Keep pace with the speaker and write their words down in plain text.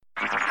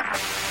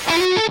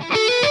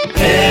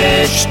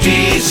HD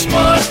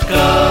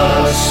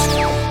Smartcast.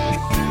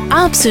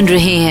 आप सुन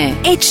रहे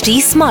हैं HD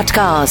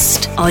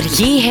Smartcast और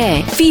ये है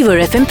Fever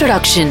FM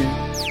production.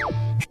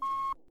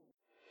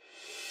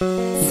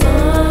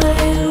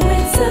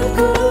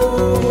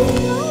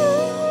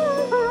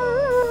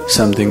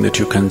 Something that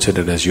you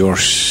considered as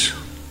yours,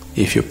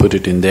 if you put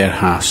it in their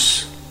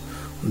house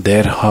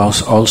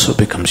also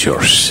becomes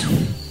yours.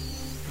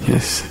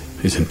 Yes,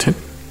 isn't it?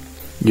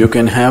 You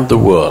can have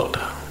the world.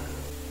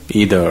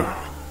 Either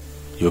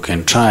you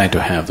can try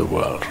to have the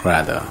world,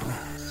 rather,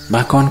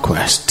 by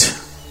conquest.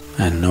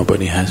 And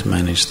nobody has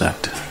managed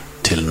that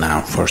till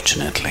now,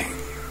 fortunately.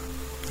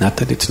 Not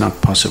that it's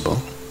not possible,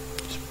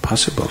 it's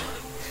possible.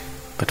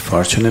 But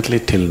fortunately,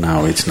 till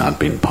now it's not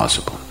been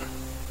possible.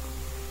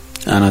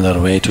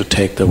 Another way to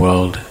take the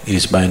world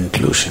is by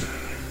inclusion.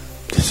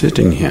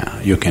 Sitting here,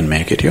 you can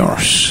make it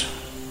yours.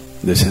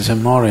 This is a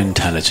more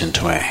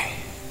intelligent way,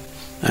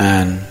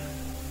 and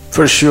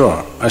for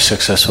sure a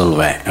successful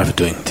way of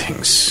doing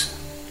things.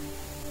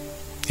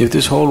 If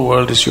this whole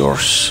world is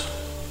yours,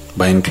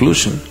 by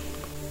inclusion,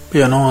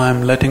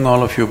 I'm letting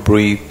all of you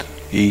breathe,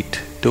 eat,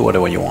 do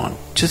whatever you want.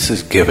 Just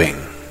as giving.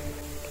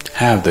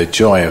 Have the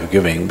joy of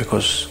giving,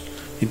 because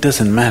it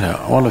doesn't matter,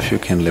 all of you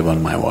can live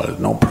on my world,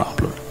 no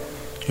problem.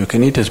 You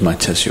can eat as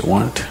much as you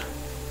want,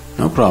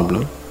 no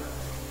problem,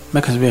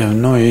 because we have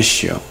no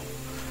issue.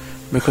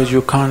 Because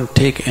you can't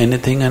take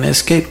anything and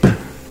escape.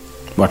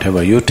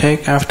 Whatever you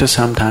take, after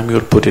some time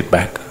you'll put it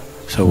back.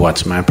 So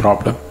what's my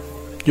problem?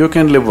 You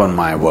can live on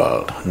my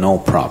world, no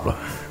problem.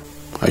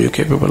 Are you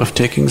capable of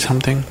taking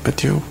something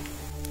with you?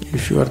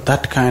 If you are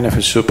that kind of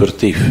a super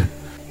thief,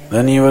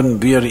 then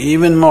we are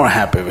even more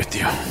happy with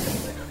you,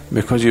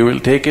 because you will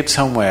take it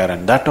somewhere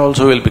and that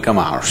also will become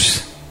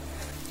ours.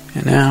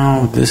 And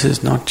now this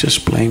is not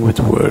just playing with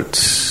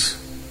words.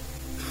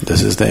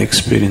 This is the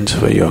experience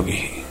of a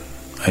yogi.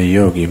 A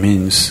yogi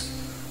means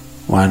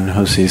one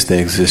who sees the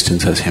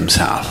existence as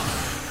himself.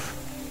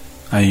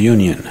 A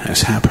union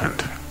has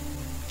happened.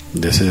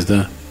 This is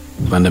the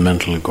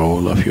fundamental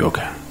goal of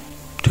yoga.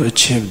 To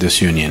achieve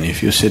this union,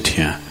 if you sit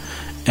here,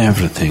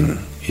 everything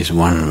is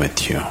one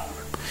with you.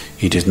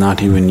 It is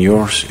not even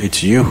yours,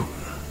 it's you.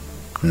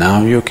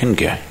 Now you can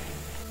get.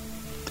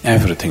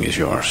 Everything is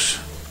yours.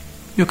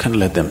 You can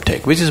let them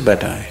take. Which is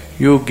better?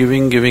 You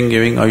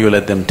giving, or you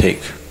let them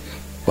take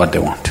what they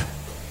want?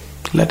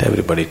 Let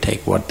everybody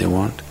take what they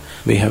want.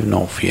 We have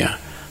no fear.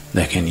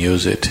 They can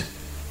use it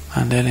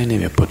and they'll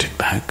anyway put it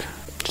back.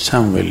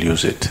 Some will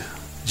use it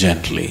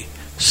gently,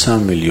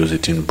 some will use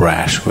it in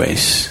brash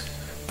ways,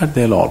 but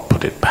they'll all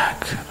put it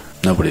back.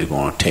 Nobody's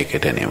going to take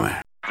it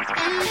anywhere.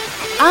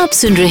 आप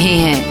सुन रहे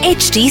हैं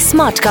HD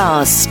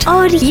Smartcast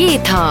और ये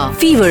था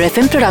Fever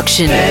FM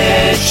production.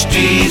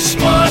 HD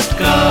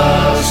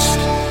Smartcast.